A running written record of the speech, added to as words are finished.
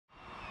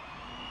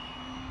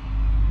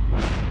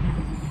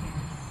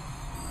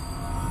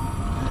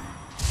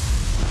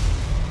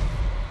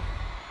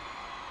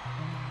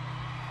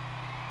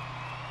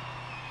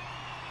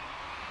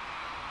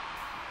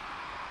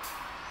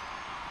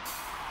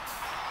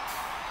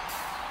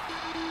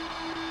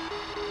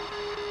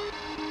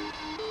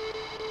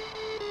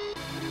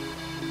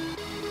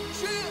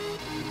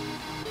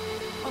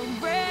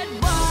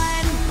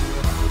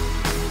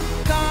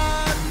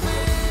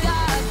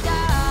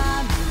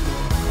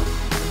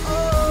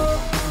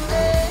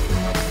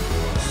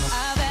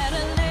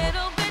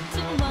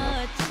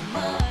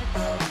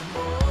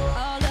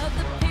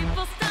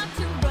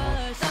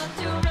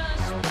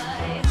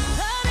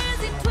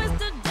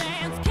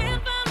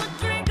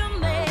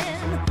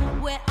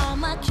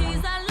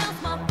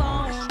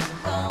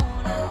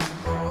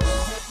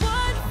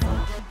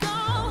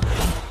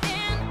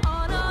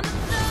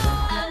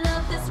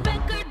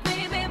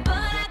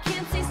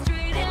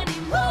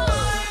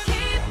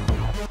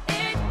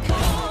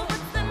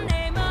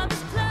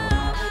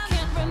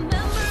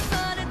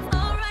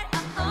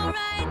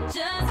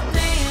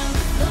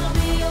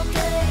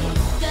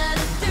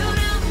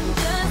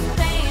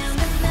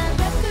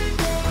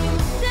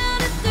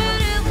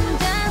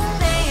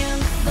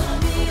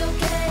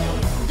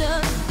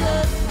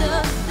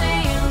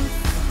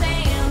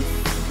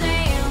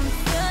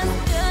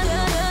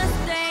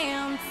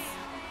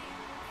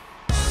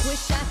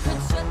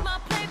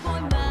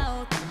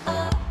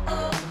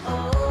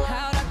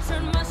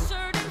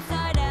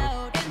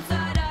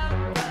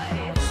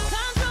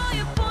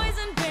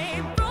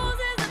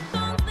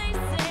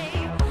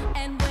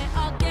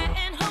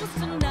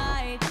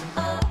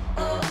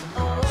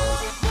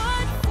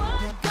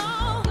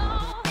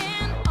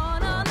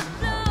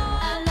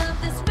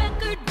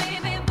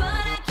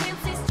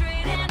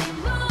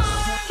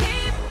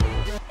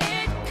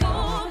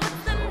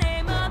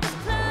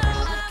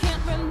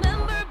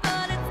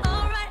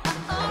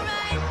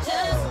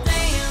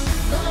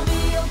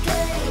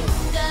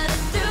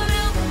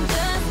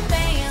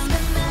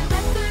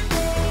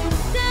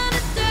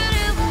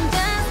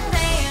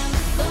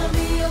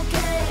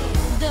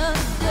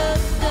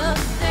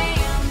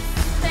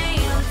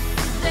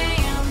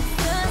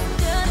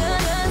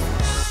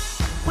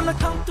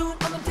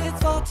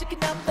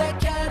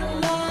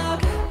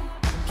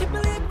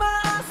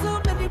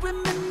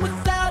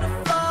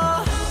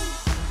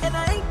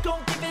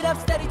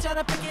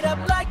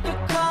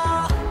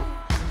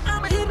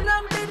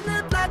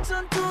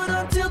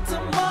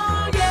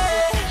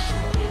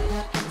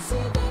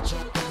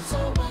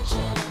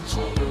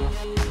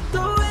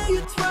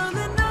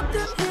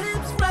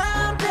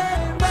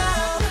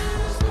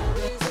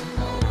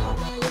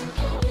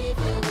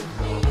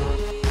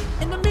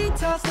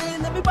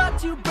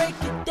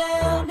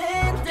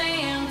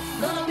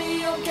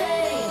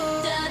okay.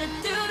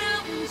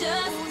 Da-da-doo-doo,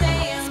 just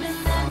dance. Spin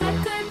that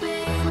record,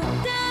 babe.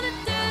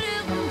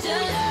 Da-da-doo-doo,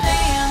 just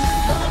dance.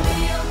 Gonna be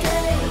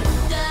okay.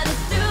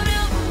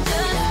 Da-da-doo-doo,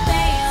 just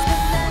dance.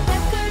 Spin that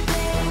record,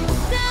 babe.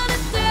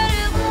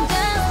 Da-da-doo-doo,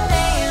 just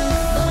dance.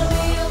 Gonna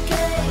be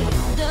okay.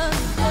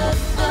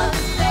 Da-da-da,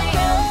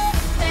 dance,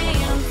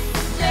 dance,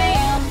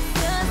 dance.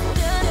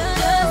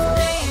 Just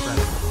dance.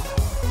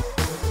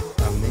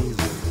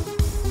 Amazing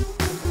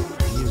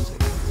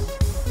music.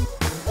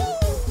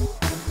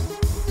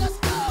 Let's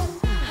go.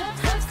 Have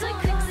sex, sex,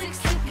 sex,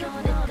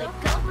 on it. They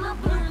got my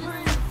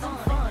brain on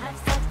fun. Have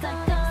sex, sex,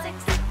 sex,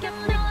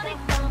 on it. They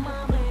got my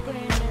brain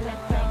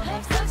on.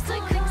 Have sex,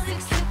 sex,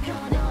 sex,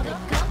 on it. They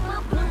got my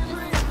brain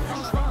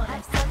on fun.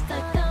 Have sex,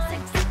 sex,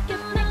 sex,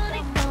 on it.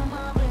 They got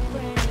my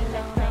brain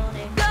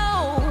on. Go,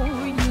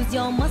 use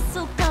your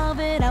muscle, carve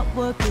it out,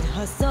 work it,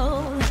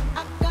 hustle.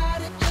 I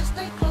got it, just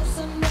stay close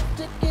enough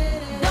to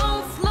get it.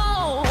 Don't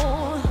slow,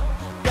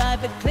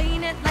 drive it,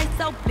 clean it, lights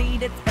out,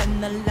 bleed it,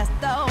 spend the last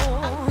I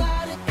though.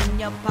 got it. In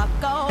your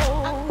pocket.